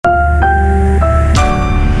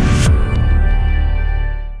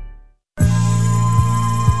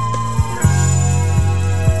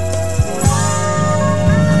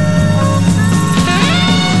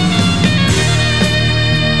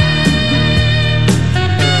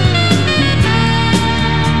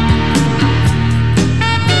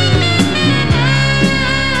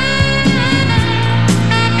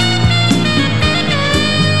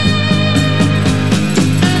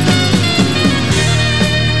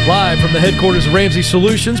Live from the headquarters of Ramsey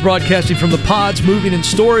Solutions, broadcasting from the Pods Moving and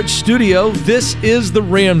Storage Studio, this is The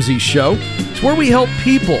Ramsey Show. It's where we help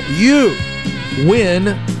people, you, win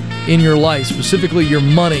in your life, specifically your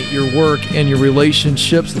money, your work, and your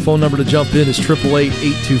relationships. The phone number to jump in is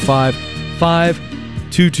 888-825-5225.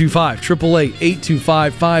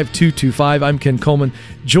 888-825-5225. I'm Ken Coleman,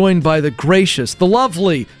 joined by the gracious, the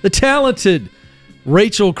lovely, the talented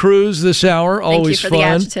Rachel Cruz this hour. Always fun. Thank you for the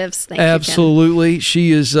adjectives. Thank Absolutely. You,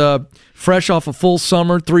 she is fresh off a full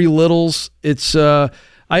summer, 3 littles. It's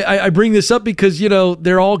I bring this up because, you know,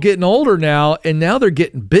 they're all getting older now, and now they're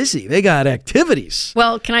getting busy. They got activities.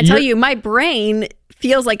 Well, can I tell you, my brain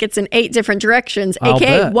feels like it's in 8 different directions,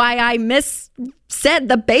 aka why I said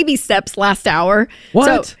the baby steps last hour.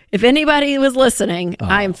 What? So if anybody was listening,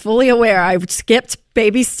 I am fully aware I skipped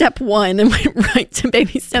baby step 1 and went right to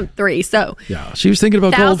baby step 3. So yeah, she was thinking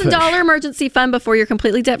about goldfish. $1,000 emergency fund before you're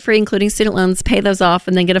completely debt free, including student loans. Pay those off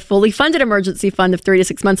and then get a fully funded emergency fund of 3 to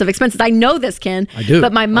 6 months of expenses. I know this, Ken. I do.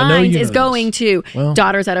 But my mind is going to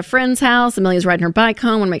daughter's at a friend's house. Amelia's riding her bike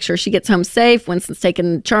home. Want to make sure she gets home safe. Winston's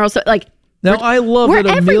taking Charles. So, like, now, I love that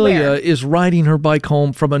Amelia everywhere. is riding her bike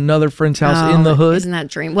home from another friend's house in the hood. Isn't that a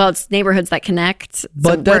dream? Well, it's neighborhoods that connect.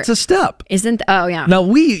 But that's a step. Oh, yeah. Now,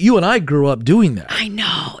 you and I grew up doing that. I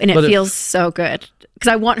know. And it feels so good. Because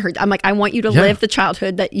I want her, I'm like, I want you to live the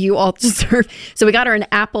childhood that you all deserve. So we got her an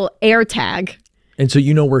Apple AirTag. And so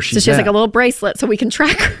you know where she's at. So she has like a little bracelet so we can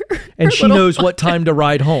track her. And she knows what time to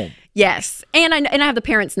ride home. Yes. And I have the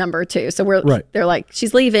parents' number too. So they're like,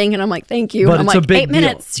 she's leaving. And I'm like, thank you. But and I'm it's like, a big 8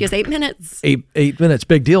 minutes. She has 8 minutes. 8 minutes.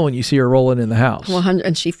 Big deal when you see her rolling in the house. 100,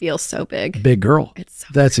 and she feels so big. Big girl. That's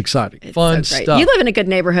great. exciting. It's fun so great. stuff. You live in a good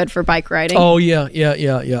neighborhood for bike riding. Oh, yeah.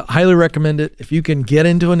 Highly recommend it. If you can get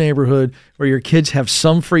into a neighborhood where your kids have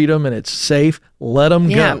some freedom and it's safe, let them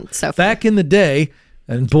go. So back in the day,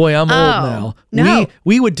 and boy, I'm old now. No.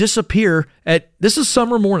 We would disappear this is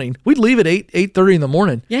summer morning. We'd leave at 8:30 in the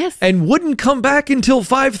morning. Yes. And wouldn't come back until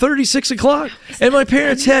 5:30, 6 o'clock. And my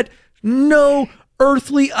parents had no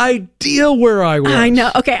earthly idea where I was. I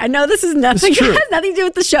know. Okay, I know this is nothing. It has nothing to do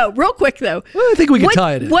with the show. Real quick, though. Well, I think we can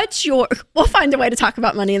tie it in. We'll find a way to talk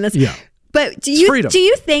about money in this. Yeah. But do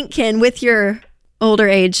you think, Ken, with your older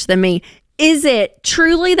age than me, is it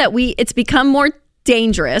truly that it's become more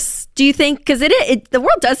dangerous? Do you think, because the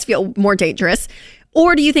world does feel more dangerous,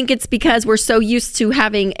 or do you think it's because we're so used to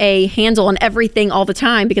having a handle on everything all the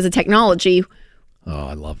time because of technology? Oh,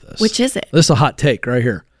 I love this. Which is it? This is a hot take right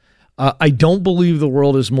here. I don't believe the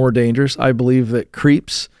world is more dangerous. I believe that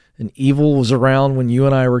creeps and evil was around when you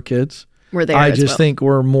and I were kids. We're there. I just think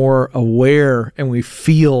we're more aware and we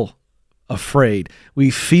feel afraid.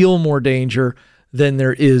 We feel more danger than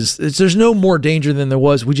there is. There's no more danger than there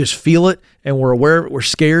was. We just feel it and we're aware of it. We're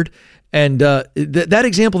scared. And that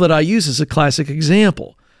example that I use is a classic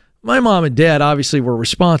example. My mom and dad obviously were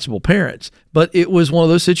responsible parents, but it was one of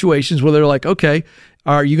those situations where they're like, okay,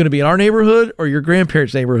 are you going to be in our neighborhood or your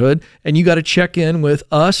grandparents' neighborhood? And you got to check in with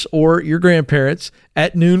us or your grandparents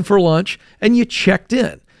at noon for lunch, and you checked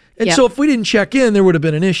in. And so if we didn't check in, there would have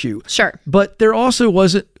been an issue. Sure. But there also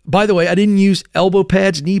wasn't, by the way, I didn't use elbow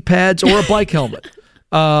pads, knee pads, or a bike helmet.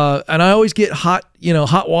 And I always get hot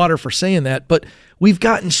water for saying that, but we've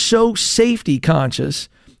gotten so safety conscious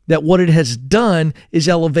that what it has done is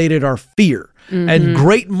elevated our fear. Mm-hmm. And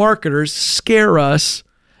great marketers scare us.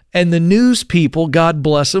 And the news people, God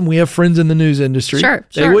bless them, we have friends in the news industry. Sure.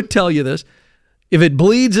 They would tell you this. If it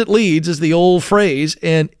bleeds, it leads is the old phrase.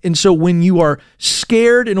 And so when you are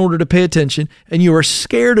scared in order to pay attention and you are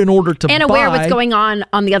scared in order to and aware of what's going on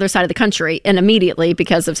the other side of the country and immediately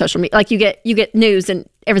because of social media, like you get news and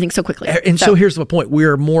everything so quickly. And so here's the point. We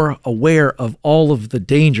are more aware of all of the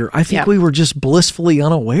danger. I think we were just blissfully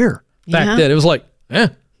unaware back then. It was like, I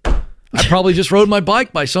probably just rode my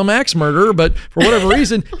bike by some axe murderer, but for whatever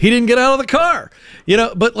reason, he didn't get out of the car.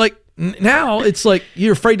 But like now it's like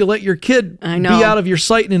you're afraid to let your kid be out of your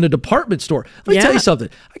sight in a department store. Let me tell you something.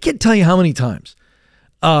 I can't tell you how many times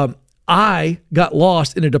I got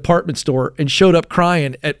lost in a department store and showed up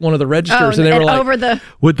crying at one of the registers. And they were like,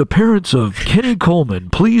 would the parents of Kenny Coleman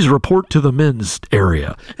please report to the men's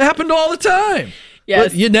area? It happened all the time.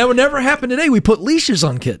 Yes. But it never happened today. We put leashes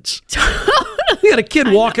on kids. We had a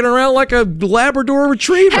kid walking around like a Labrador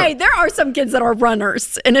retriever. Hey, there are some kids that are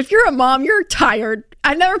runners. And if you're a mom, you're tired.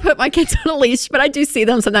 I never put my kids on a leach, but I do see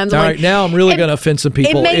them sometimes. All right, now I'm really going to offend some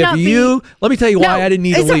people. Let me tell you why I didn't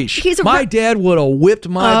need a leash. My dad would have whipped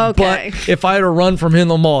my butt if I had to run from him in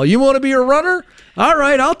the mall. You want to be a runner? All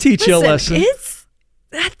right, I'll teach you a lesson.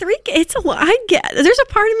 it's a lot. I get. There's a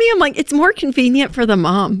part of me. I'm like, it's more convenient for the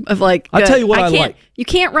mom of like. I'll tell you what I like. You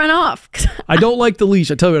can't run off. I don't like the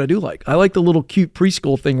leash. I tell you what I do like. I like the little cute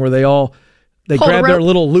preschool thing where they grab their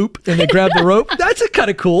little loop and they grab the rope. That's kind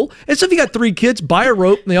of cool. And so if you got 3 kids, buy a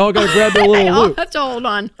rope and they all got to grab their little loop. Have to hold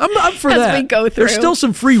on. I'm for that. We go through. There's still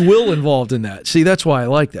some free will involved in that. See, that's why I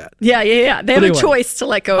like that. Yeah. They have a choice to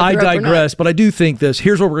let go of the rope. I digress, but I do think this.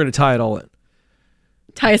 Here's where we're going to tie it all in.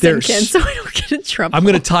 Tie us in, Ken, so we don't get in trouble. I'm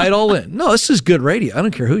going to tie it all in. No, this is good radio. I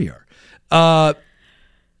don't care who you are.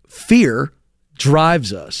 Fear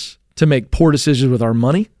drives us to make poor decisions with our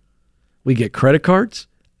money. We get credit cards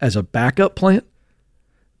as a backup plan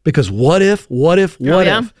because what if?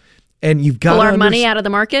 And you've got to pull our money out of the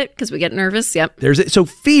market because we get nervous. Yep. So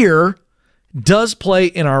fear does play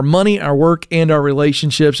in our money, our work, and our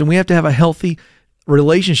relationships, and we have to have a healthy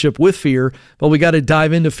relationship with fear, but we got to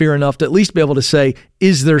dive into fear enough to at least be able to say,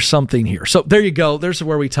 is there something here? So there you go. There's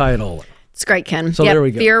where we tie it all in. It's great, Ken. So there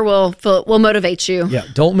we go. Fear will motivate you. Yeah,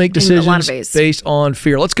 don't make decisions based on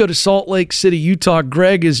fear. Let's go to Salt Lake City, Utah.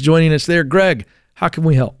 Greg is joining us there. Greg, how can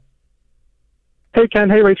we help? Hey, Ken.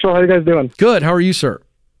 Hey, Rachel. How are you guys doing? Good. How are you, sir?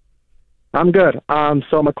 I'm good.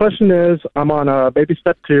 So my question is, I'm on baby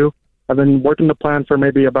step 2. I've been working the plan for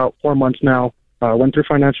maybe about 4 months now. Went through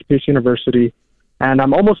Financial Peace University. And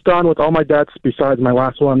I'm almost done with all my debts besides my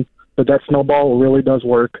last one. The debt snowball really does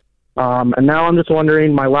work. And now I'm just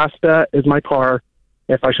wondering, my last debt is my car,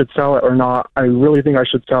 if I should sell it or not. I really think I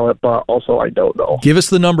should sell it, but also I don't know. Give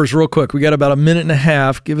us the numbers real quick. We got about a minute and a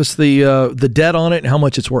half. Give us the debt on it and how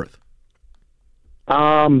much it's worth. So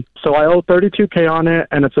I owe $32,000 on it,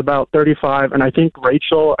 and it's about $35,000. And I think,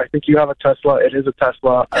 Rachel, you have a Tesla. It is a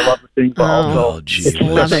Tesla. I love the thing, but also it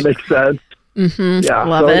doesn't make sense. Mm-hmm. Yeah,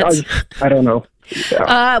 love it. I don't know.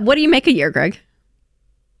 Yeah. What do you make a year, Greg?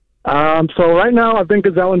 So right now I've been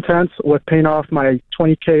gazelle intense with paying off my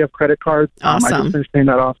 $20,000 of credit cards. Awesome. I just finished paying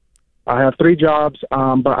that off. I have 3 jobs,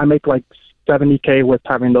 but I make like $70,000 with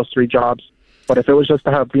having those 3 jobs. But if it was just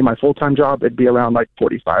to be my full-time job, it'd be around like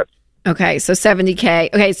 $45,000. Okay, so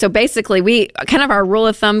 $70,000. Okay, so basically we kind of our rule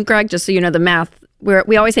of thumb, Greg, just so you know the math,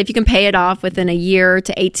 we always say if you can pay it off within a year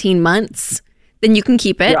to 18 months, then you can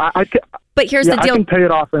keep it. Yeah, but here's the deal. I can pay it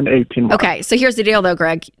off in 18 months. Okay, so here's the deal, though,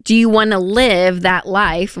 Greg. Do you want to live that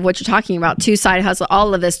life of what you're talking about, 2 side hustle,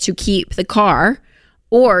 all of this to keep the car?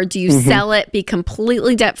 Or do you sell it, be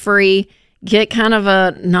completely debt-free, get kind of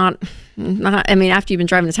a not, I mean, after you've been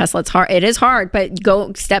driving a Tesla, it's hard. It is hard, but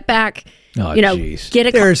go step back. Oh, get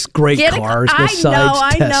a There's great cars besides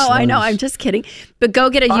Teslas. I know. I'm just kidding. But go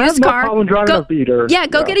get a used car. I have no problem driving a Beater. Yeah,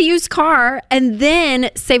 go get a used car and then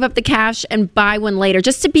save up the cash and buy one later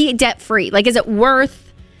just to be debt free. Like, is it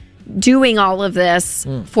worth doing all of this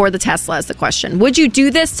for the Tesla? Is the question. Would you do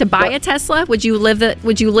this to buy a Tesla? Would you live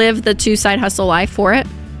the 2 side hustle life for it?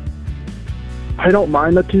 I don't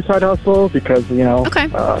mind the 2 side hustle because, Okay.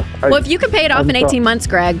 Well, if you can pay it off in 18 months,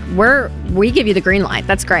 Greg, we give you the green light.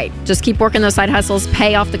 That's great. Just keep working those side hustles,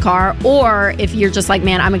 pay off the car. Or if you're just like,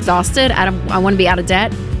 man, I'm exhausted, I want to be out of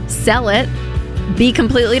debt, sell it, be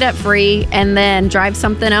completely debt free, and then drive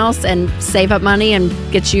something else and save up money and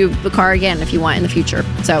get you the car again if you want in the future.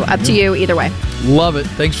 So up to you either way. Love it.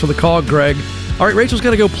 Thanks for the call, Greg. All right, Rachel's got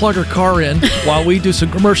to go plug her car in while we do some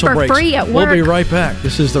commercial for breaks. Free at work. We'll be right back.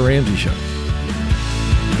 This is The Ramsey Show.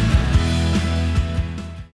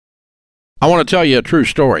 I want to tell you a true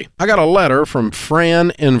story. I got a letter from Fran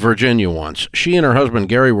in Virginia once. She and her husband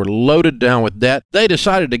Gary were loaded down with debt. They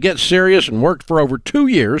decided to get serious and worked for over 2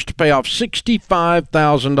 years to pay off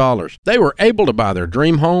 $65,000. They were able to buy their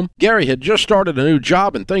dream home. Gary had just started a new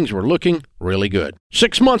job and things were looking really good.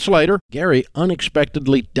 6 months later, Gary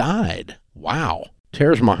unexpectedly died. Wow.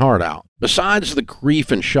 Tears my heart out. Besides the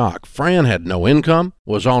grief and shock, Fran had no income,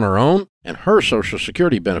 was on her own, and her Social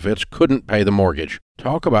Security benefits couldn't pay the mortgage.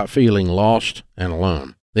 Talk about feeling lost and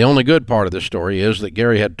alone. The only good part of this story is that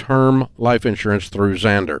Gary had term life insurance through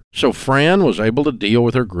Zander, so Fran was able to deal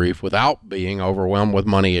with her grief without being overwhelmed with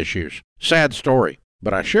money issues. Sad story,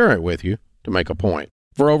 but I share it with you to make a point.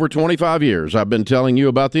 For over 25 years, I've been telling you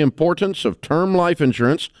about the importance of term life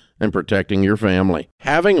insurance and protecting your family.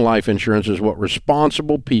 Having life insurance is what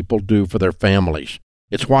responsible people do for their families.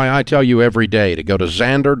 It's why I tell you every day to go to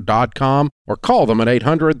Zander.com or call them at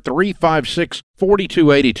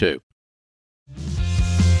 800-356-4282.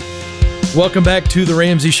 Welcome back to The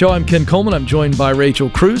Ramsey Show. I'm Ken Coleman. I'm joined by Rachel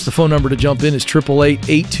Cruz. The phone number to jump in is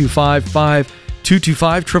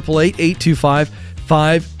 888-825-5225,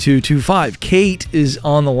 888-825-5225. Kate is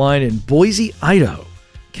on the line in Boise, Idaho.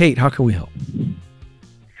 Kate, how can we help?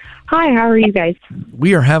 Hi, how are you guys?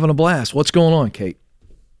 We are having a blast. What's going on, Kate?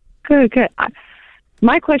 Good.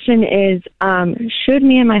 My question is, should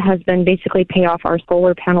me and my husband basically pay off our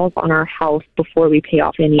solar panels on our house before we pay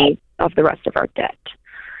off any of the rest of our debt?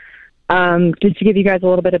 Just to give you guys a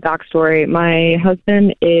little bit of backstory, my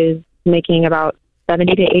husband is making about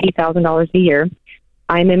 $70,000 to $80,000 a year.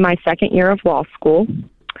 I'm in my second year of law school,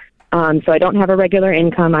 so I don't have a regular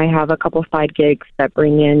income. I have a couple side gigs that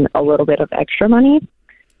bring in a little bit of extra money.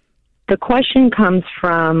 The question comes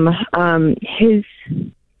from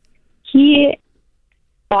he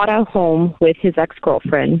bought a home with his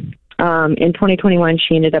ex-girlfriend. In 2021,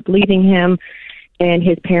 she ended up leaving him, and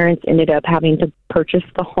his parents ended up having to purchase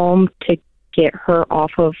the home to get her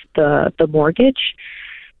off of the mortgage.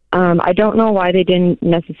 I don't know why they didn't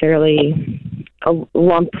necessarily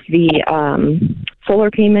lump the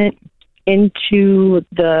solar payment into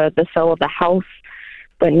the sale of the house,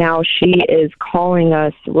 but now she is calling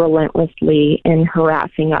us relentlessly and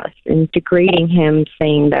harassing us and degrading him,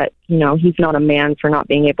 saying that, he's not a man for not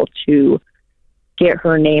being able to get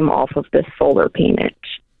her name off of this solar payment.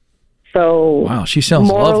 So, wow, she sounds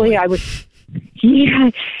morally, lovely. I would,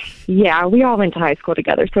 yeah, we all went to high school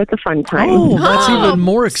together, so it's a fun time. Oh, that's even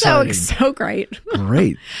more exciting. So great.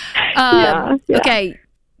 Great. Yeah. Okay,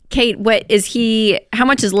 Kate, how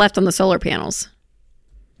much is left on the solar panels?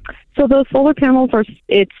 So those solar panels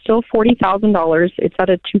it's still $40,000. It's at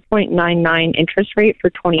a 2.99 interest rate for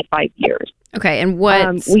 25 years. Okay, and what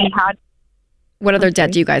other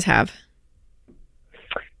debt do you guys have?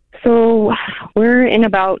 So we're in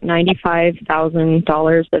about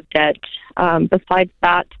 $95,000 of debt. Besides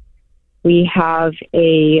that, we have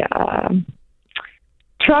a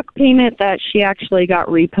truck payment that she actually got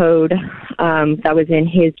repoed that was in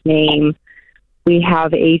his name. We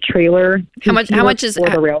have a trailer. How much is for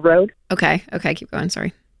the railroad? Okay, keep going.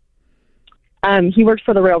 Sorry. He works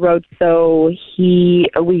for the railroad, so we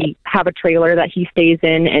have a trailer that he stays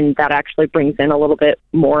in, and that actually brings in a little bit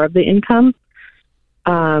more of the income.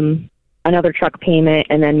 Another truck payment,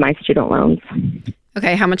 and then my student loans.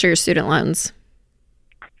 Okay, how much are your student loans?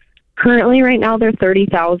 Currently, right now, they're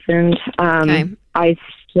 $30,000. Okay. I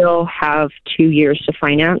still have 2 years to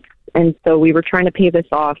finance, and so we were trying to pay this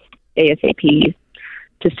off ASAP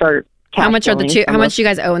to start. How much do you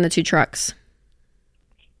guys owe in the two trucks?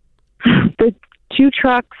 The two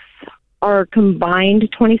trucks are combined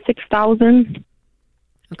 $26,000.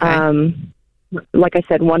 Okay. Like I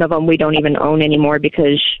said, one of them we don't even own anymore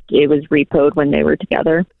because it was repoed when they were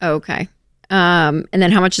together. Okay. And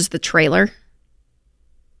then how much is the trailer?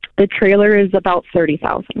 The trailer is about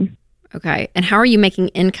 $30,000. Okay. And how are you making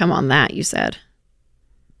income on that, you said?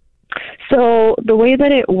 So the way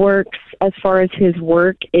that it works as far as his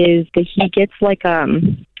work is that he gets like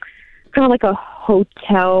kind of like a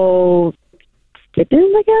hotel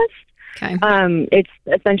stipend, I guess. Okay. It's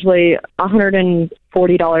essentially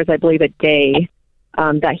 $140, I believe, a day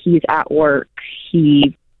that he's at work.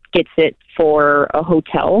 He gets it for a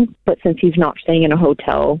hotel, but since he's not staying in a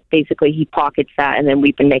hotel, basically he pockets that, and then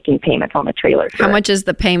we've been making payments on the trailer. How much is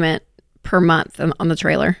the payment per month on the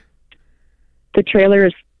trailer? The trailer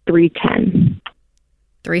is $310.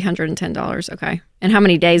 $310. Okay. And how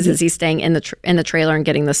many days is he staying in the trailer and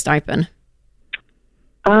getting the stipend?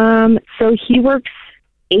 So he works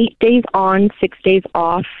 8 days on, 6 days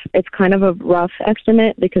off. It's kind of a rough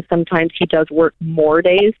estimate because sometimes he does work more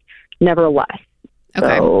days, nevertheless.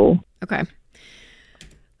 Okay. Okay.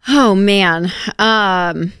 Oh man.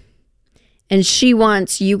 And she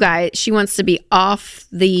wants to be off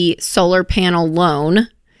the solar panel loan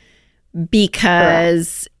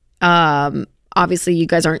because obviously you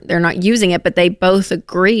guys they're not using it, but they both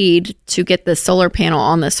agreed to get the solar panel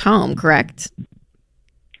on this home, correct?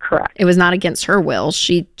 Correct. It was not against her will.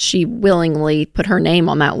 She willingly put her name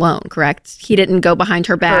on that loan, correct? He didn't go behind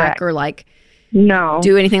her back. Correct. Or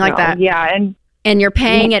do anything like that. Yeah, and you're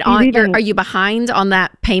paying it on. Are you behind on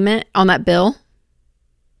that payment on that bill?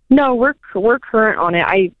 No, we're current on it.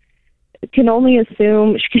 I can only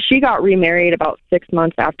assume because she got remarried about 6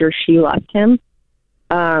 months after she left him.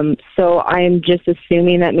 So I'm just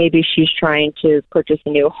assuming that maybe she's trying to purchase a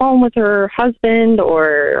new home with her husband,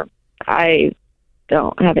 or I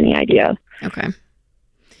don't have any idea. Okay.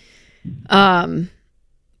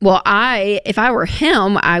 Well, if I were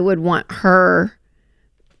him, I would want her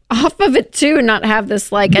off of it too, and not have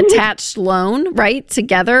this like attached loan right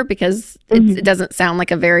together, because it doesn't sound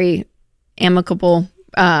like a very amicable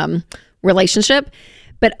relationship.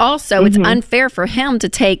 But also, it's unfair for him to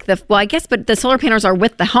take but the solar panels are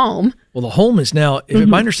with the home. Well, the home is now,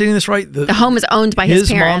 am I understanding this right? The home is owned by his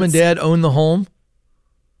parents. His mom and dad own the home?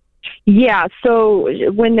 Yeah,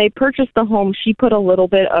 so when they purchased the home, she put a little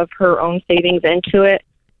bit of her own savings into it.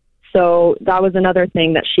 So that was another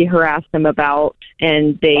thing that she harassed him about,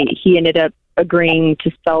 and he ended up agreeing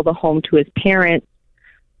to sell the home to his parents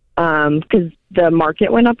because the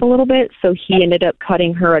market went up a little bit. So he ended up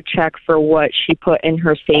cutting her a check for what she put in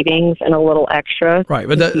her savings and a little extra. Right,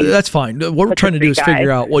 but that's fine. What we're trying to do is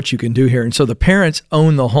figure out what you can do here. And so the parents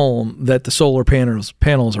own the home that the solar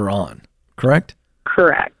panels are on, correct?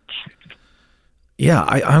 Correct. Yeah,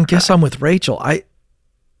 I guess I'm with Rachel.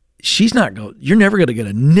 You're never going to get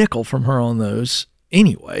a nickel from her on those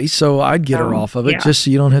anyway, so I'd get her off of it just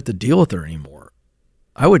so you don't have to deal with her anymore.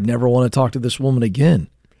 I would never want to talk to this woman again.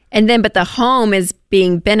 And then, but the home is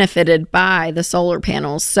being benefited by the solar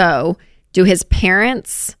panels. So do his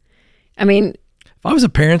parents, if I was a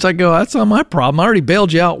parent, I'd go, that's not my problem. I already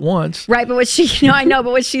bailed you out once. Right. But I know,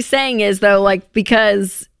 but what she's saying is though, like,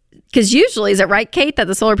 because usually, is it right, Kate, that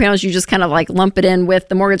the solar panels, you just kind of like lump it in with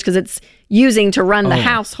the mortgage because it's using to run the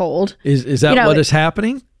household. Is that what is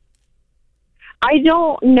happening? I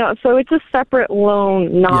don't know. So it's a separate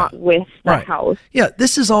loan, not with the house. Yeah,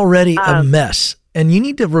 this is already a mess. And you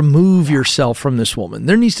need to remove yourself from this woman.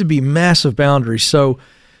 There needs to be massive boundaries. So,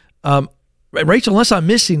 Rachel, unless I'm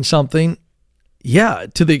missing something, to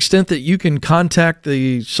the extent that you can contact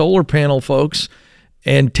the solar panel folks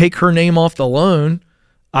and take her name off the loan,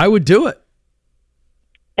 I would do it.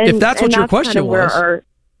 If that's what your question was.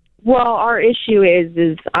 Our issue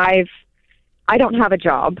is I don't have a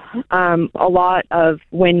job. A lot of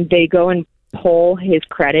when they go and pull his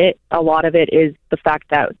credit, a lot of it is the fact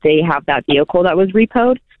that they have that vehicle that was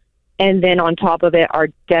repoed. And then on top of it, our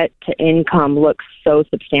debt to income looks so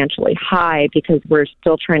substantially high because we're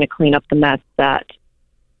still trying to clean up the mess that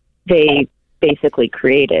they basically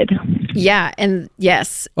created. Yeah. And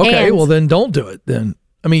yes. Okay. Well, then don't do it then.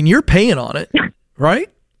 You're paying on it, right?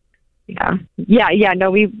 Yeah.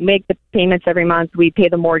 No, we make the payments every month. We pay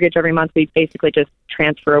the mortgage every month. We basically just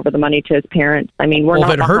transfer over the money to his parents. We're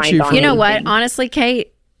not behind on you know what? Honestly,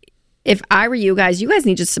 Kate, if I were you guys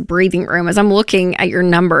need just a breathing room. As I'm looking at your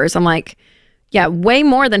numbers, I'm like, way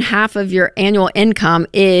more than half of your annual income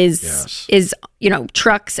is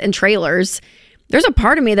trucks and trailers. There's a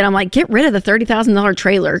part of me that I'm like, get rid of the $30,000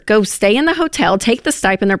 trailer. Go stay in the hotel. Take the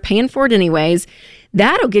stipend. They're paying for it anyways.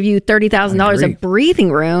 That'll give you $30,000 of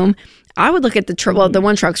breathing room. I would look at the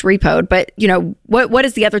one truck's repoed, but what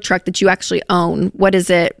is the other truck that you actually own? What's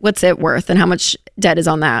it worth, and how much debt is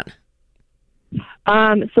on that?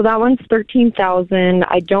 So that one's $13,000.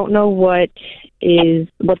 I don't know what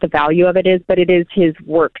the value of it is, but it is his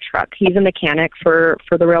work truck. He's a mechanic for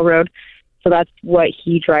the railroad, so that's what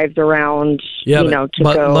he drives around. Yeah,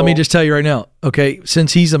 but let me just tell you right now. Okay,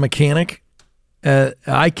 since he's a mechanic,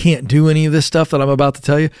 I can't do any of this stuff that I'm about to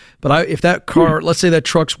tell you. But if that car, let's say that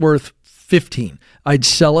truck's worth $15,000, I'd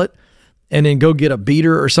sell it and then go get a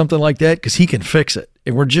beater or something like that because he can fix it.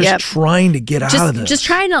 And we're just trying to get out of this. Just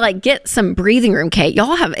trying to get some breathing room, Kate.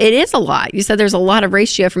 It is a lot. You said there's a lot of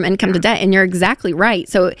ratio from income to debt, and you're exactly right.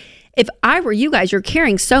 So if I were you guys, you're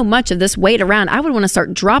carrying so much of this weight around. I would want to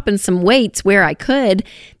start dropping some weights where I could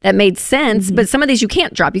that made sense. Mm-hmm. But some of these you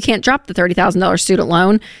can't drop. You can't drop the $30,000 student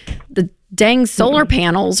loan. The dang solar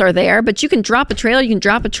panels are there, but you can drop a trailer, you can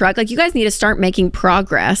drop a truck. You guys need to start making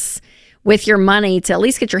progress with your money to at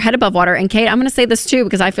least get your head above water. And Kate, I'm going to say this too,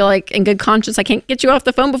 because I feel like in good conscience, I can't get you off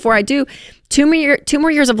the phone before I do. 2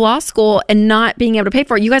 more years of law school and not being able to pay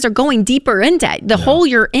for it. You guys are going deeper in debt. The hole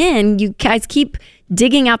you're in, you guys keep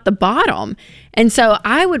digging out the bottom. And so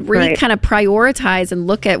I would really kind of prioritize and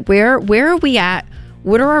look at where are we at?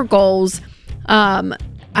 What are our goals?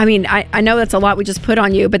 I know that's a lot we just put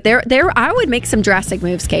on you, but I would make some drastic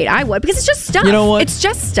moves, Kate. I would, because it's just stuff. You know what? It's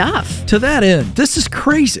just stuff. To that end, this is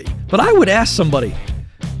crazy, but I would ask somebody,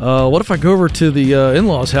 what if I go over to the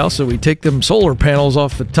in-laws' house and we take them solar panels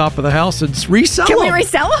off the top of the house and resell them? Can we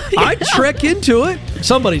resell them? I'd trek into it.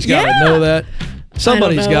 Somebody's got to know that.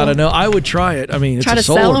 Somebody's got to know. I would try it. It's try a to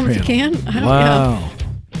solar sell them panel. if you can. I don't know.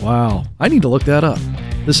 Wow. I need to look that up.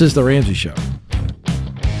 This is The Ramsey Show.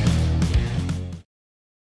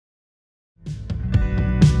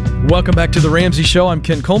 Welcome back to The Ramsey Show. I'm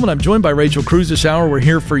Ken Coleman. I'm joined by Rachel Cruz this hour. We're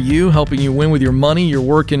here for you, helping you win with your money, your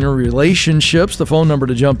work, and your relationships. The phone number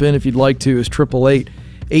to jump in if you'd like to is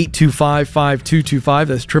 888-825-5225.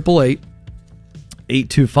 That's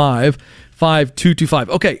 888-825-5225.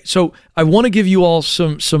 Okay, so I want to give you all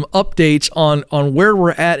some updates on where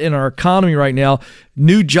we're at in our economy right now.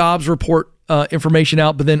 New jobs report information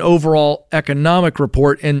out, but then overall economic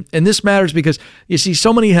report. And this matters because you see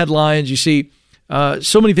so many headlines, you see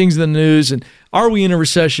so many things in the news, and are we in a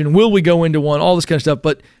recession? Will we go into one? All this kind of stuff.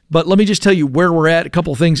 But let me just tell you where we're at, a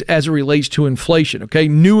couple of things as it relates to inflation, okay?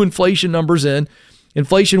 New inflation numbers in.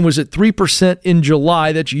 Inflation was at 3% in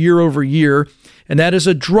July. That's year over year. And that is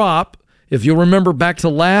a drop. If you'll remember back to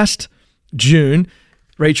last June,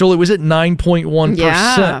 Rachel, it was at 9.1%.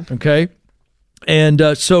 Yeah. Okay.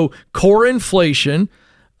 And so core inflation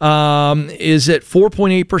is at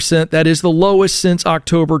 4.8%. That is the lowest since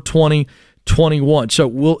October 2021.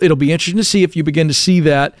 So it'll be interesting to see if you begin to see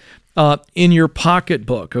that in your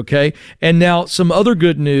pocketbook. Okay. And now some other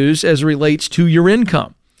good news as it relates to your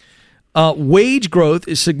income. Wage growth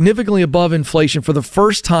is significantly above inflation for the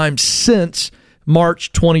first time since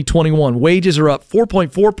March 2021. Wages are up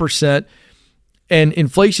 4.4%, and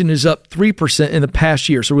inflation is up 3% in the past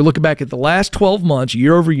year. So we're looking back at the last 12 months,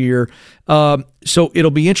 year over year. So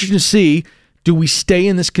it'll be interesting to see, do we stay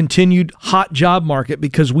in this continued hot job market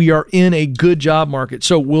because we are in a good job market?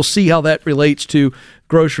 So we'll see how that relates to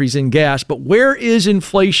groceries and gas. But where is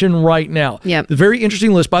inflation right now? Yep. The very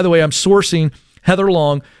interesting list, by the way, I'm sourcing Heather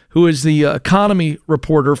Long, who is the economy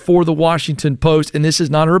reporter for the Washington Post, and this is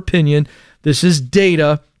not her opinion. This is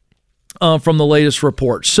data from the latest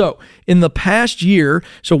report. So in the past year,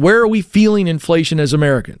 so where are we feeling inflation as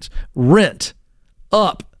Americans? Rent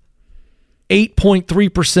up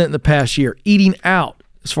 8.3% in the past year. Eating out,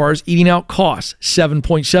 as far as eating out costs,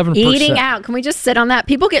 7.7%. Eating out. Can we just sit on that?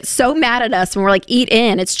 People get so mad at us when we're like, eat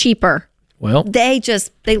in, it's cheaper. Well, they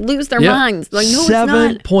lose their minds. Like, no,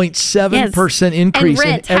 7.7% increase and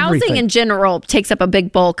rent, in everything. Housing in general takes up a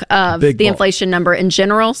big bulk of the inflation number in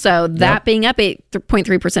general. So that being up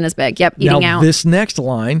 8.3% is big. Yep, eating out. This next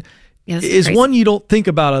line is one you don't think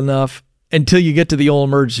about enough until you get to the old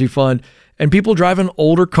emergency fund. And people driving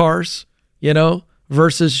older cars,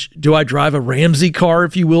 versus do I drive a Ramsey car,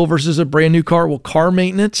 if you will, versus a brand new car? Well, car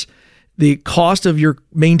maintenance, the cost of your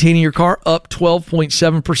maintaining your car up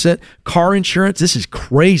 12.7%. Car insurance, this is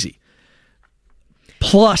crazy,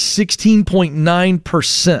 plus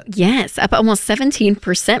 16.9%. Yes, up almost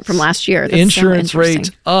 17% from last year. That's insurance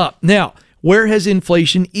rates up. Now, where has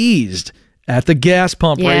inflation eased? At the gas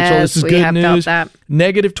pump, Rachel. This is good news.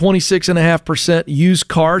 Negative 26.5% used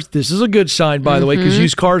cars. This is a good sign, by the way, because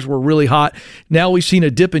used cars were really hot. Now we've seen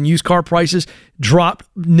a dip in used car prices, drop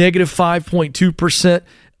negative 5.2%.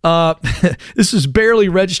 This is barely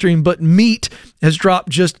registering, but meat has dropped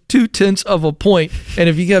just 0.2 of a point. And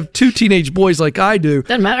if you have two teenage boys like I do,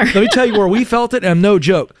 doesn't matter. Let me tell you where we felt it, and I'm no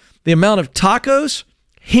joke. The amount of tacos,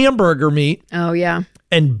 hamburger meat,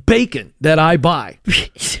 and bacon that I buy.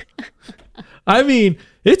 I mean,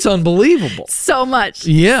 it's unbelievable. So much.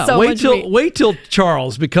 Yeah. So wait till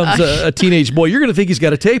Charles becomes a teenage boy. You're going to think he's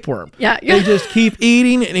got a tapeworm. Yeah. They just keep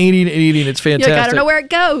eating and eating and eating. It's fantastic. I don't know where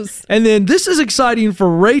it goes. And then this is exciting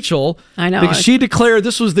for Rachel. I know. Because she declared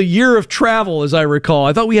this was the year of travel, as I recall.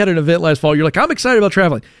 I thought we had an event last fall. You're like, I'm excited about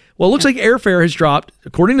traveling. Well, it looks like airfare has dropped.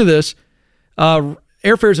 According to this,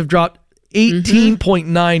 airfares have dropped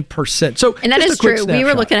 18.9%. So, and that is true. Snapshot. We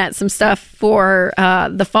were looking at some stuff for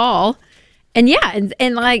the fall. And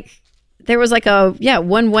and like there was like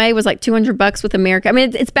one way was like $200 with America. I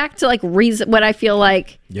mean, it's back to like what I feel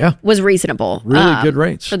like was reasonable. Really good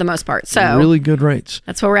rates for the most part. So really good rates.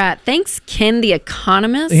 That's where we're at. Thanks, Ken, the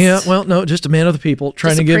economist. Yeah, well, no, just a man of the people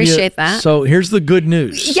trying to give you. Appreciate that. So here's the good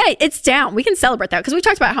news. Yeah, it's down. We can celebrate that because we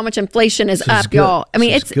talked about how much inflation is up, y'all. I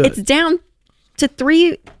mean, it's down to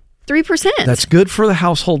 3%. That's good for the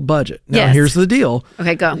household budget. Now, here's the deal.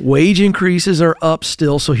 Okay, go. Wage increases are up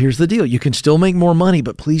still, so here's the deal. You can still make more money,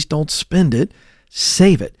 but please don't spend it.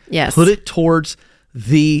 Save it. Yes. Put it towards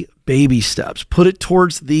the baby steps. Put it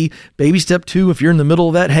towards the baby step 2. If you're in the middle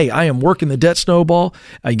of that, hey, I am working the debt snowball.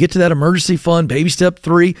 You get to that emergency fund, baby step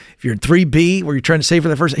 3. If you're in 3B, where you're trying to save for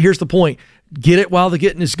that first, here's the point. Get it while the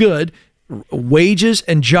getting is good. Wages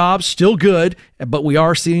and jobs still good, but we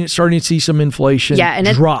are starting to see some inflation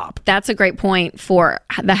drop. That's a great point for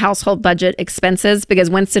the household budget expenses, because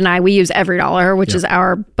Winston and I, we use EveryDollar, which is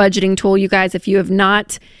our budgeting tool. You guys, if you have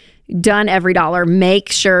not done EveryDollar,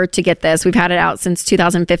 make sure to get this. We've had it out since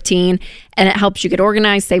 2015, and it helps you get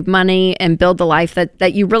organized, save money, and build the life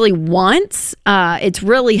that you really want. It's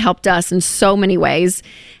really helped us in so many ways.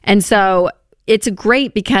 And so it's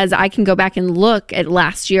great because I can go back and look at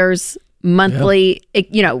last year's monthly,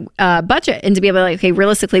 budget, and to be able to like, okay,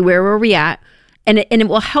 realistically, where were we at? And it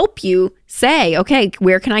will help you say, okay,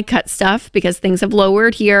 where can I cut stuff because things have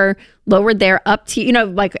lowered here, lowered there, up to,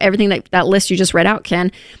 like everything that list you just read out,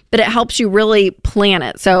 Ken. But it helps you really plan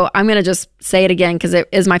it. So I'm going to just say it again because it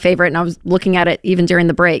is my favorite, and I was looking at it even during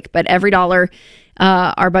the break. But EveryDollar,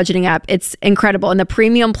 our budgeting app, it's incredible. And the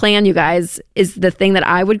premium plan, you guys, is the thing that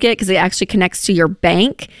I would get because it actually connects to your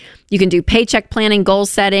bank. You can do paycheck planning, goal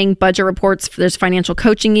setting, budget reports. There's financial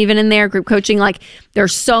coaching even in there, group coaching. Like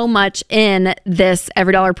there's so much in this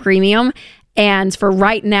EveryDollar premium. And for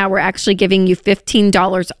right now, we're actually giving you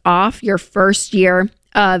 $15 off your first year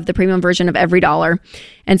of the premium version of EveryDollar.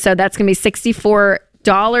 And so that's going to be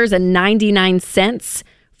 $64.99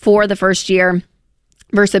 for the first year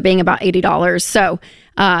versus it being about $80. So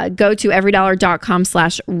go to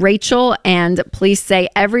everydollar.com/Rachel and please say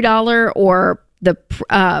EveryDollar or the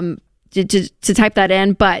to type that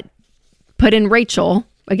in, but put in Rachel.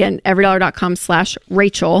 Again,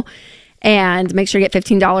 everydollar.com/Rachel. And make sure you get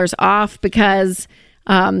 $15 off because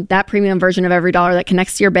that premium version of EveryDollar that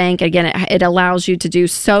connects to your bank, again, it allows you to do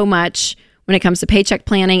so much when it comes to paycheck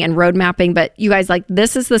planning and road mapping. But you guys, like,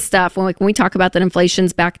 this is the stuff when we talk about that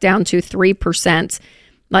inflation's back down to 3%.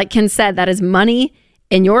 Like Ken said, that is money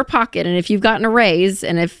in your pocket. And if you've gotten a raise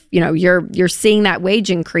and if you're seeing that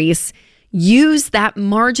wage increase, use that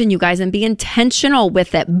margin, you guys, and be intentional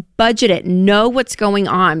with it. Budget it. Know what's going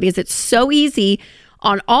on because it's so easy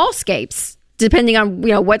on all scapes, depending on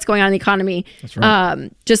what's going on in the economy. That's right.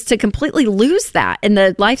 Just to completely lose that. And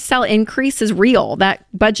the lifestyle increase is real. That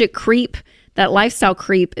budget creep, that lifestyle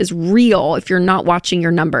creep is real if you're not watching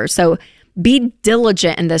your numbers. So be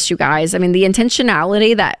diligent in this, you guys. I mean, the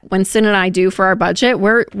intentionality that Winston and I do for our budget,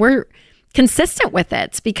 we're consistent with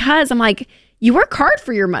it because I'm like, you work hard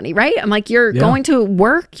for your money, right? I'm like, you're going to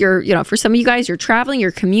work, for some of you guys, you're traveling,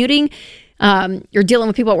 you're commuting, you're dealing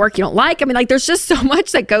with people at work you don't like. I mean, like, there's just so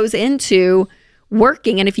much that goes into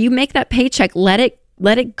working. And if you make that paycheck, let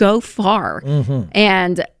it go far. Mm-hmm.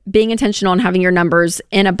 And being intentional and having your numbers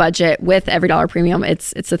in a budget with EveryDollar Premium,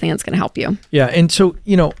 it's the thing that's going to help you. Yeah. And so,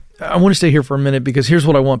 I want to stay here for a minute because here's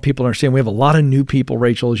what I want people to understand. We have a lot of new people,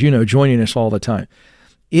 Rachel, as you know, joining us all the time.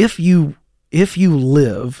 If you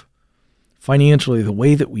live financially the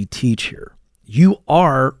way that we teach here, you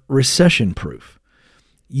are recession proof.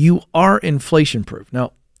 You are inflation proof.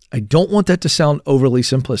 Now, I don't want that to sound overly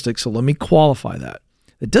simplistic, so let me qualify that.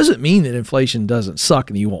 It doesn't mean that inflation doesn't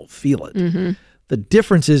suck and you won't feel it. Mm-hmm. The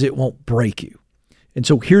difference is it won't break you. And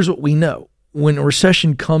so here's what we know. When a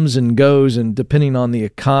recession comes and goes, and depending on the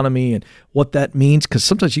economy and what that means, because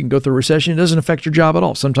sometimes you can go through a recession, it doesn't affect your job at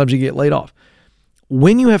all. Sometimes you get laid off.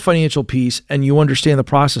 When you have financial peace and you understand the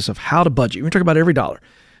process of how to budget, we're talking about EveryDollar,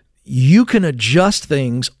 you can adjust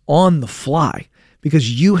things on the fly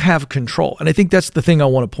because you have control. And I think that's the thing I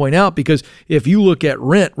want to point out, because if you look at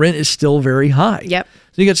rent is still very high. Yep.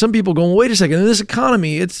 So you got some people going, wait a second, in this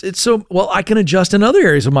economy, it's so, well, I can adjust in other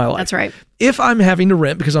areas of my life. That's right. If I'm having to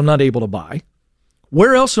rent because I'm not able to buy,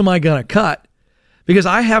 where else am I going to cut? Because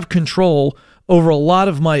I have control over a lot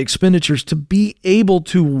of my expenditures to be able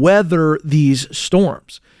to weather these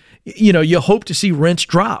storms. You hope to see rents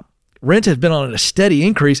drop. Rent has been on a steady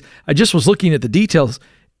increase. I just was looking at the details.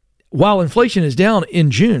 While inflation is down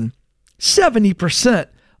in June, 70%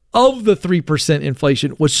 of the 3%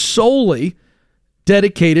 inflation was solely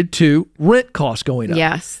dedicated to rent costs going up.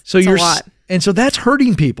 Yes. So you're a lot. And so that's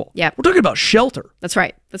hurting people. Yeah. We're talking about shelter. That's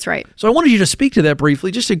right. That's right. So I wanted you to speak to that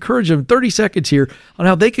briefly, just encourage them 30 seconds here on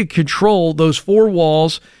how they could control those four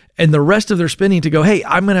walls and the rest of their spending to go, hey,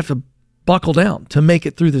 I'm going to have to buckle down to make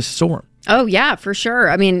it through this storm. Oh, yeah, for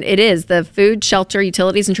sure. I mean, it is the food, shelter,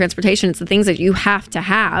 utilities, and transportation. It's the things that you have to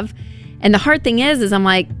have. And the hard thing is I'm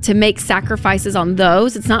like, to make sacrifices on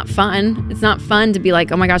those, it's not fun. It's not fun to be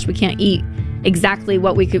like, oh my gosh, we can't eat exactly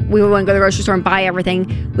what we want to go to the grocery store and buy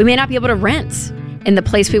everything. We may not be able to rent in the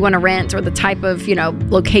place we want to rent or the type of,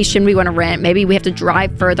 location we want to rent. Maybe we have to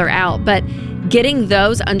drive further out. But getting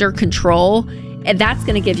those under control, and that's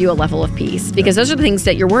going to give you a level of peace, because those are the things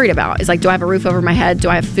that you're worried about. Is like, do I have a roof over my head? Do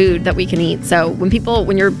I have food that we can eat? So when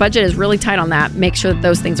your budget is really tight on that, make sure that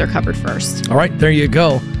those things are covered first. All right, there you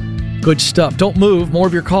go. Good stuff. Don't move. More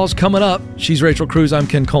of your calls coming up. She's Rachel Cruz. I'm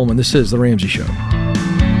Ken Coleman. This is The Ramsey Show.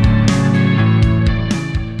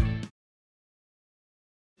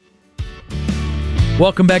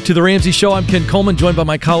 Welcome back to The Ramsey Show. I'm Ken Coleman, joined by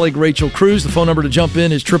my colleague Rachel Cruz. The phone number to jump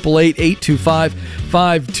in is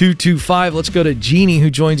 888-825-5225. Let's go to Jeannie, who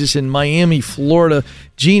joins us in Miami, Florida.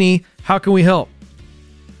 Jeannie, how can we help?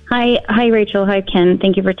 Hi, Rachel. Hi, Ken.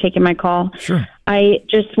 Thank you for taking my call. Sure. I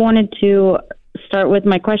just wanted to start with,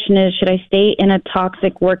 my question is, should I stay in a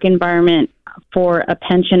toxic work environment for a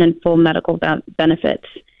pension and full medical benefits?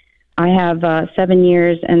 I have 7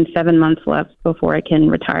 years and 7 months left before I can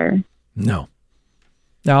retire. No.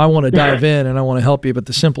 Now, I want to dive in and I want to help you, but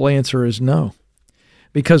the simple answer is no.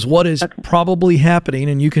 Because what is probably happening,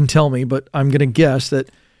 and you can tell me, but I'm going to guess that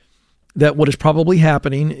what is probably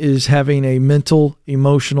happening is having a mental,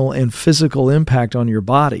 emotional, and physical impact on your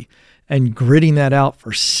body. And gritting that out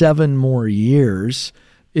for 7 more years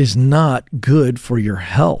is not good for your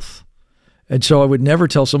health. And so I would never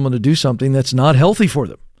tell someone to do something that's not healthy for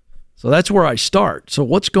them. So that's where I start. So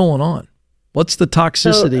what's going on? What's the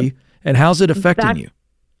toxicity and how's it affecting you?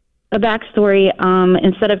 A backstory,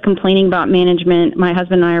 instead of complaining about management, my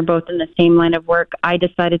husband and I are both in the same line of work. I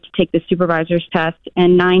decided to take the supervisor's test,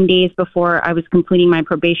 and 9 days before I was completing my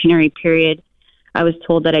probationary period, I was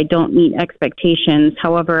told that I don't meet expectations.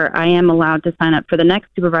 However, I am allowed to sign up for the next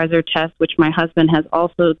supervisor test, which my husband has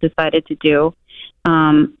also decided to do.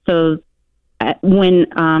 So when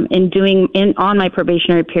on my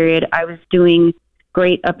probationary period, I was doing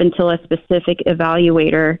great up until a specific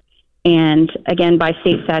evaluator. And again, by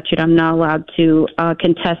state statute, I'm not allowed to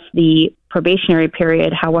contest the probationary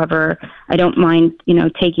period. However, I don't mind,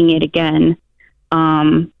 taking it again.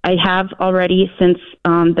 I have already, since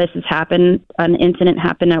this has happened, an incident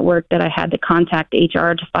happened at work that I had to contact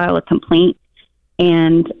HR to file a complaint.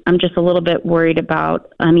 And I'm just a little bit worried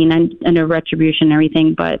about, I know retribution and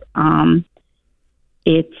everything, but I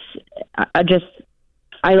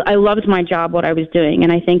loved my job, what I was doing.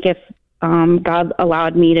 And I think if God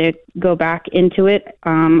allowed me to go back into it,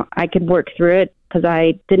 I could work through it because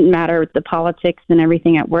I didn't matter the politics and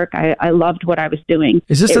everything at work. I loved what I was doing.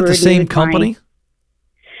 Is this at the same company?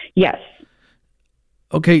 Yes.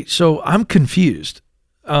 Okay, so I'm confused.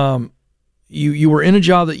 You were in a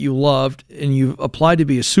job that you loved and you applied to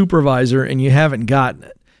be a supervisor and you haven't gotten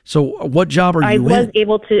it. So what job are you in?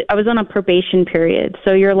 I was on a probation period.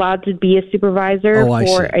 So you're allowed to be a supervisor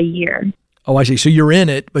for a year. Oh, I see. So you're in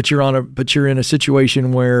it, but you're in a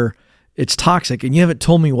situation where it's toxic, and you haven't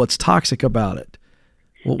told me what's toxic about it.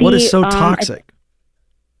 Well, what is so toxic?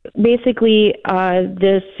 Basically,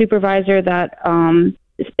 the supervisor that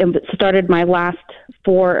started my last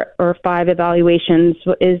 4 or 5 evaluations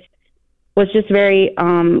was just very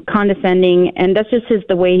condescending, and that's just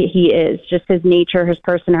the way he is, just his nature, his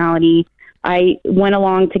personality. I went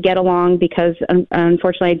along to get along because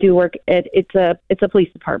unfortunately I do work at it's a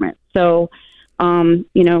police department. So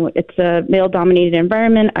it's a male dominated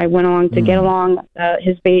environment. I went along to get along.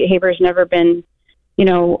 His behavior has never been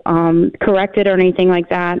corrected or anything like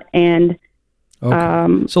that. And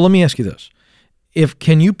okay. So let me ask you this.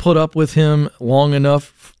 Can you put up with him long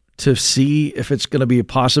enough to see if it's going to be a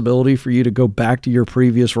possibility for you to go back to your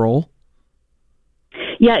previous role?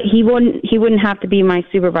 Yeah, he wouldn't have to be my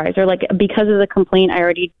supervisor. Like, because of the complaint I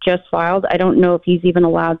already just filed, I don't know if he's even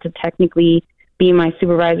allowed to technically be my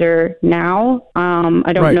supervisor now.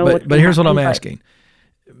 I don't know. But here's what I'm asking.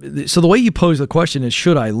 So the way you pose the question is,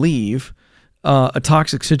 should I leave a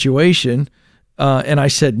toxic situation? And I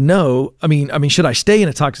said no. I mean, should I stay in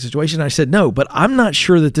a toxic situation? I said no, but I'm not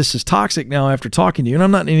sure that this is toxic now after talking to you. And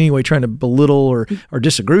I'm not in any way trying to belittle or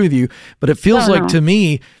disagree with you, but it feels to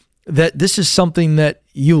me that this is something that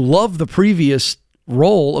you love the previous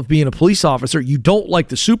role of being a police officer. You don't like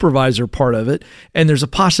the supervisor part of it. And there's a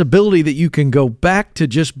possibility that you can go back to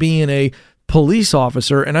just being a police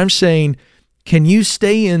officer. And I'm saying, can you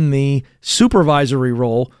stay in the supervisory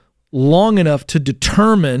role long enough to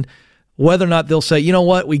determine whether or not they'll say, you know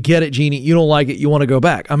what, we get it, Jeannie, you don't like it, you want to go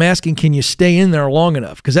back. I'm asking, can you stay in there long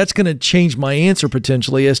enough? Because that's going to change my answer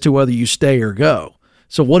potentially as to whether you stay or go.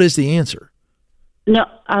 So what is the answer? No,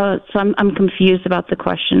 so I'm confused about the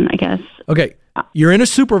question, I guess. Okay, you're in a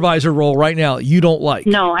supervisor role right now that you don't like.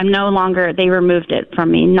 No, I'm no longer. They removed it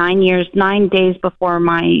from me 9 days before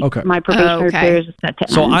my probationary period is set to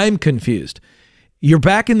end. So I'm confused. You're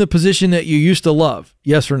back in the position that you used to love,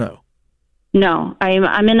 yes or no? No, I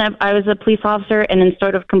was a police officer, and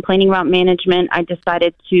instead of complaining about management, I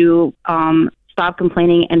decided to stop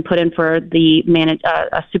complaining and put in for the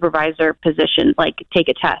a supervisor position, like take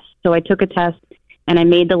a test. So I took a test. And I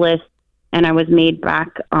made the list, and I was made back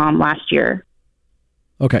last year.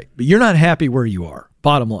 Okay, but you're not happy where you are,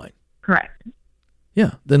 bottom line. Correct.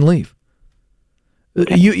 Yeah, then leave.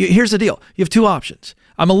 Okay. Here's the deal. You have 2 options.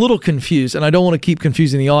 I'm a little confused, and I don't want to keep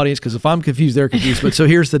confusing the audience because if I'm confused, they're confused. But so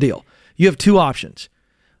here's the deal. You have 2 options.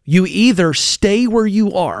 You either stay where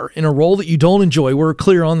you are in a role that you don't enjoy, we're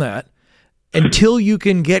clear on that, until you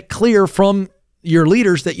can get clear from your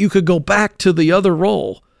leaders that you could go back to the other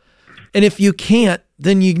role. And if you can't,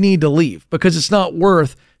 then you need to leave because it's not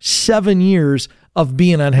worth 7 years of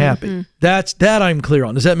being unhappy. Mm-hmm. That I'm clear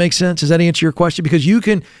on. Does that make sense? Does that answer your question? Because you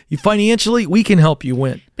financially, we can help you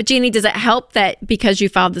win. But Jeannie, does it help that because you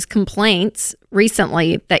filed this complaint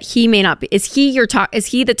recently that he may not be? Is he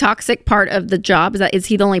the toxic part of the job? Is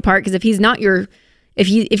he the only part? Because if he's not if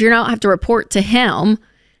you're not have to report to him,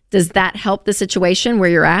 does that help the situation where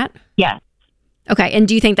you're at? Yes. Okay. And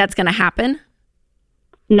do you think that's going to happen?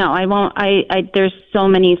 No, I won't. There's so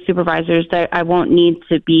many supervisors that I won't need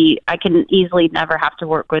to be. I can easily never have to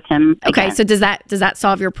work with him again. Okay, so does that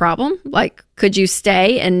solve your problem? Like, could you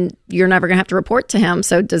stay and you're never going to have to report to him?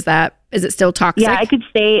 So is it still toxic? Yeah, I could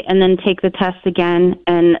stay and then take the test again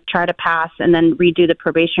and try to pass and then redo the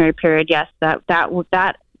probationary period. Yes, that,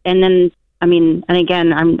 and then and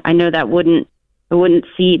again, I know that I wouldn't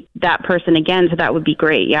see that person again, so that would be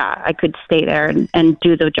great. Yeah, I could stay there and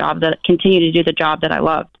do the job continue to do the job that I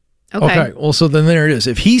loved. Okay. Well, so then there it is.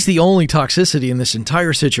 If he's the only toxicity in this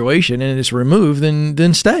entire situation and it's removed,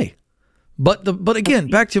 then stay. But again,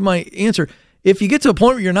 back to my answer. If you get to a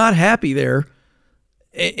point where you're not happy there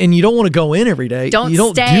and you don't want to go in every day, you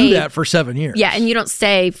don't do that for 7 years. Yeah, and you don't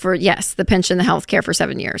stay for, the pension, the health care for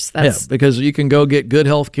 7 years. Because you can go get good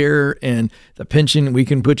health care and the pension, we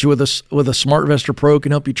can put you with a SmartVestor Pro,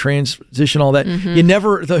 can help you transition all that. Mm-hmm. You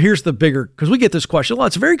never, here's the bigger, because we get this question. Well,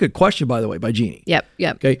 it's a very good question, by the way, by Jeannie. Yep.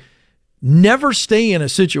 Okay. Never stay in a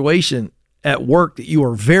situation at work that you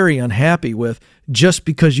are very unhappy with just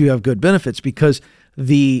because you have good benefits, because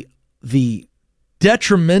the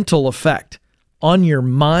detrimental effect on your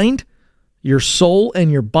mind, your soul,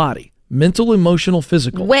 and your body, mental, emotional,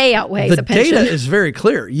 physical, way outweighs the pension. data is very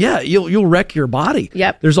clear. Yeah, you'll wreck your body.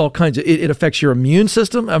 Yep. There's all kinds of it affects your immune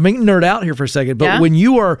system. I mean, nerd out here for a second, but when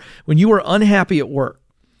you are unhappy at work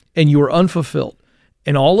and you are unfulfilled,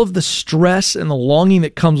 and all of the stress and the longing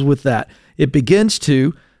that comes with that, it begins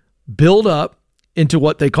to build up into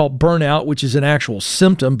what they call burnout, which is an actual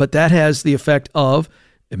symptom, but that has the effect of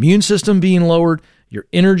immune system being lowered, your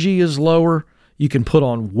energy is lower, you can put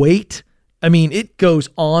on weight. I mean, it goes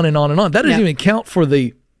on and on and on. That doesn't even count for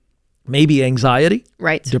the maybe anxiety,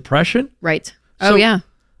 right? Depression, right? Oh, so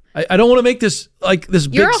I don't want to make this like this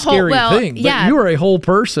big scary thing, but you are a whole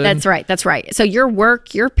person. That's right. So your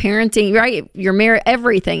work, your parenting, right? Your marriage,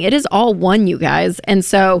 everything. It is all one, you guys. And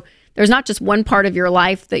so there's not just one part of your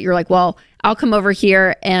life that you're like, well, I'll come over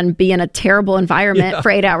here and be in a terrible environment for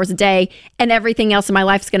 8 hours a day and everything else in my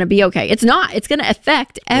life is going to be okay. It's not. It's going to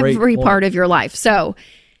affect every part of your life. So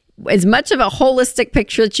as much of a holistic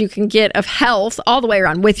picture that you can get of health all the way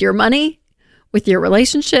around with your money, with your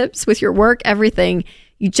relationships, with your work, everything,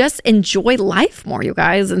 you just enjoy life more, you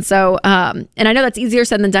guys. And so, and I know that's easier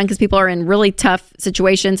said than done because people are in really tough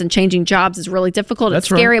situations and changing jobs is really difficult. It's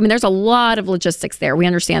scary. Right. I mean, there's a lot of logistics there. We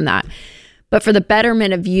understand that. But for the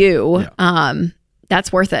betterment of you,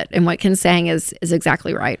 that's worth it. And what Ken's saying is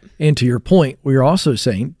exactly right. And to your point, we're also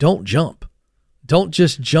saying, don't jump. Don't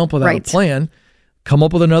just jump without a plan. Come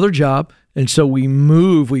up with another job. And so we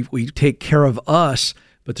move, we take care of us,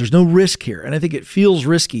 but there's no risk here. And I think it feels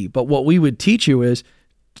risky. But what we would teach you is,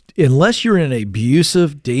 unless you're in an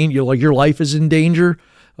abusive danger, like your life is in danger,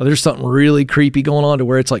 there's something really creepy going on to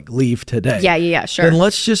where it's like, leave today. Yeah, sure. And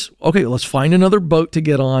let's find another boat to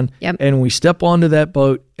get on. Yep. And we step onto that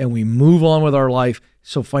boat and we move on with our life.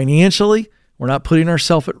 So financially, we're not putting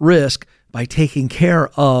ourselves at risk by taking care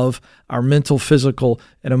of our mental, physical,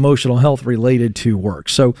 and emotional health related to work.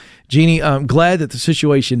 So, Jeannie, I'm glad that the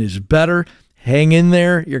situation is better. Hang in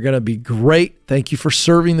there. You're going to be great. Thank you for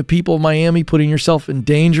serving the people of Miami, putting yourself in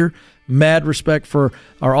danger. Mad respect for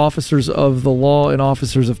our officers of the law and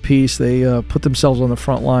officers of peace. They put themselves on the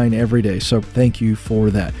front line every day. So thank you for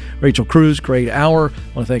that. Rachel Cruz, great hour.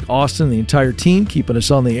 I want to thank Austin, the entire team, keeping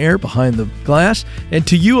us on the air behind the glass. And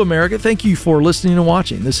to you, America, thank you for listening and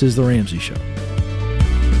watching. This is The Ramsey Show.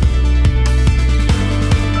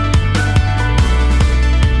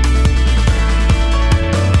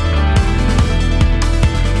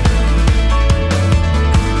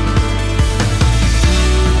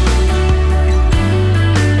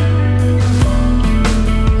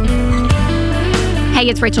 Hey,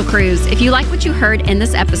 it's Rachel Cruz. If you like what you heard in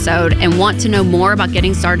this episode and want to know more about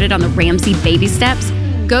getting started on the Ramsey baby steps,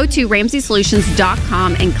 go to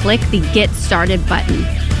RamseySolutions.com and click the Get Started button.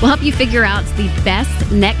 We'll help you figure out the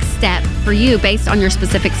best next step for you based on your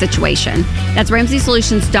specific situation. That's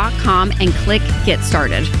RamseySolutions.com and click Get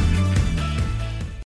Started.